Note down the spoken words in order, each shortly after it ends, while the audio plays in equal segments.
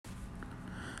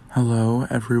Hello,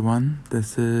 everyone.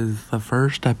 This is the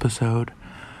first episode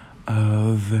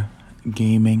of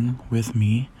Gaming with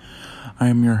Me. I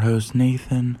am your host,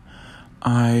 Nathan.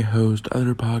 I host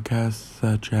other podcasts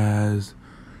such as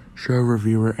Show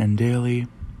Reviewer and Daily.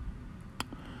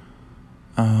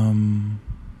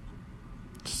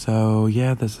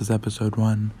 This is episode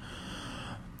 1.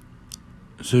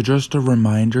 So just a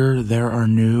reminder, there are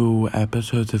new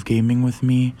episodes of Gaming with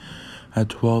Me at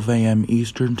 12 a.m.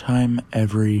 Eastern Time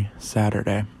every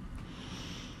Saturday.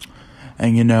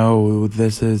 And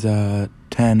this is a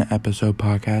 10-episode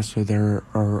podcast, so there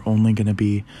are only going to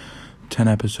be 10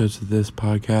 episodes of this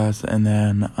podcast. And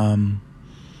then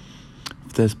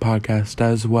if this podcast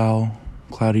does well,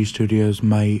 Cloudy Studios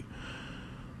might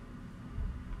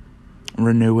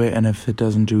renew it, and if it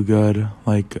doesn't do good,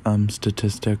 like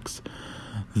statistics,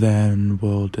 then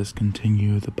we'll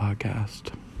discontinue the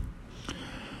podcast.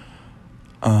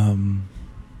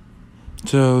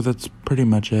 So that's pretty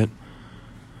much it.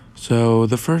 So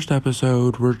the first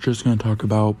episode, we're just going to talk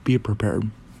about be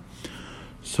prepared.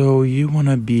 So you want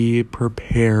to be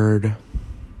prepared.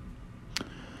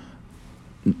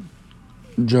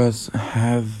 Just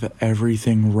have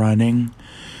everything running.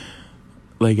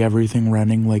 Like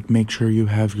make sure you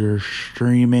have your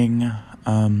streaming.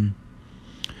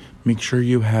 Make sure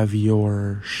you have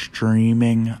your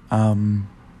streaming,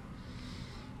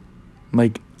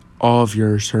 like all of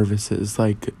your services,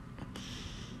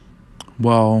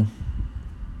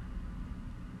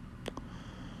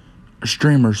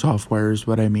 streamer software is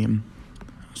what I mean.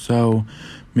 So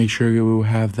make sure you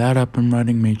have that up and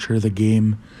running. Make sure the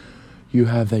game you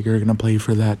have that you're going to play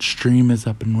for that stream is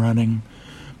up and running.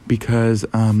 Because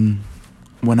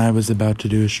when I was about to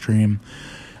do a stream,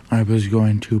 I was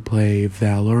going to play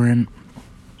Valorant.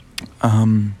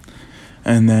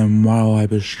 And then while I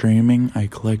was streaming, I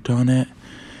clicked on it,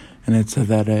 and it said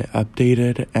that it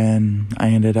updated, and I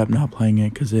ended up not playing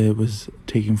it because it was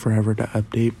taking forever to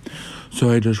update. So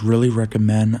I just really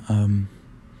recommend,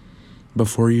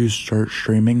 before you start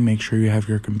streaming, make sure you have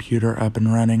your computer up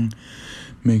and running.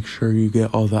 Make sure you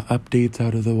get all the updates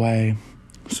out of the way,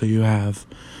 so you have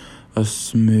a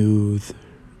smooth,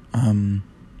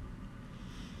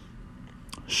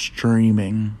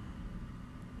 streaming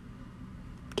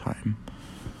time.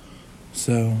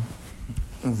 So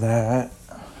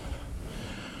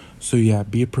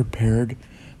be prepared.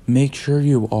 Make sure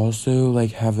you also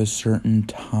have a certain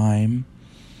time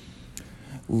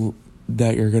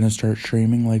that you're going to start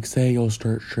streaming. Like say you'll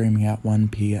start streaming at 1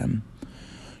 p.m.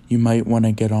 You might want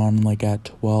to get on at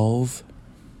 12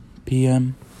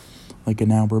 p.m.,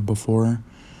 an hour before,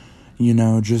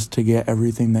 just to get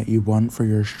everything that you want for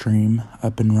your stream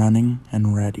up and running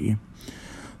and ready.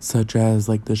 Such as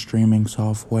the streaming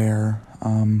software,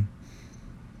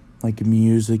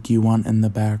 music you want in the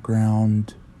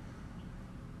background.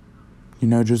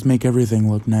 Just make everything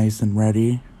look nice and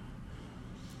ready.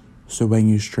 So when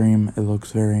you stream, it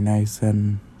looks very nice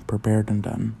and prepared and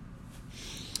done.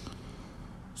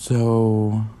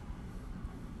 So,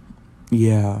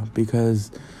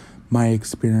 because my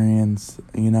experience,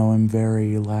 I'm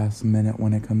very last minute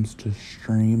when it comes to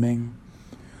streaming.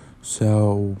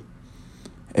 So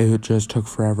it just took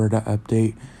forever to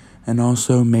update. And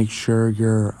also make sure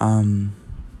your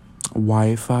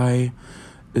Wi-Fi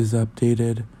is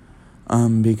updated.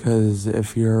 Because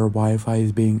if your Wi-Fi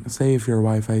is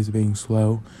being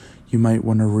slow, you might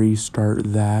want to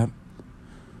restart that.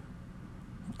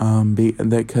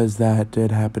 Because that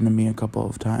did happen to me a couple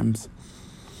of times.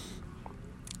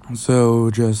 So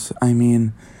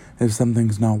if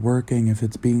something's not working, if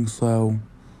it's being slow,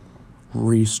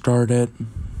 restart it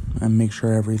and make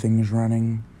sure everything is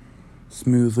running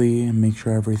smoothly and make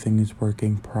sure everything is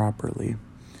working properly.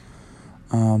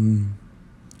 And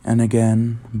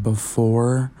again,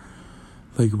 before,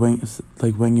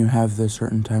 when you have this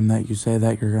certain time that you say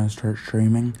that you're going to start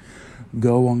streaming,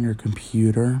 go on your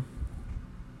computer,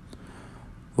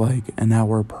 an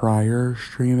hour prior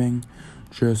streaming,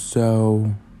 just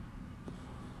so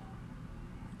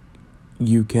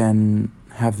you can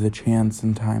have the chance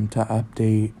and time to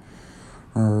update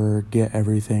or get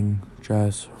everything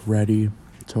just ready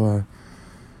to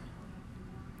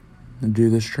do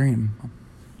the stream.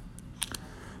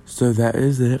 So that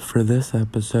is it for this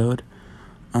episode.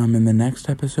 In the next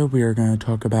episode, we are going to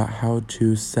talk about how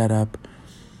to set up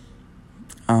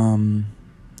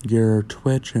your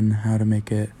Twitch and how to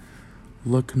make it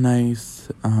look nice.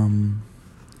 I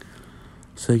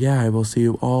will see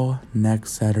you all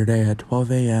next Saturday at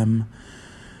 12 a.m.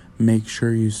 Make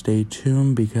sure you stay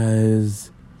tuned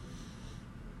because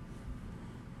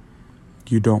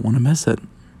you don't want to miss it.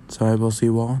 So I will see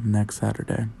you all next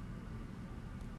Saturday.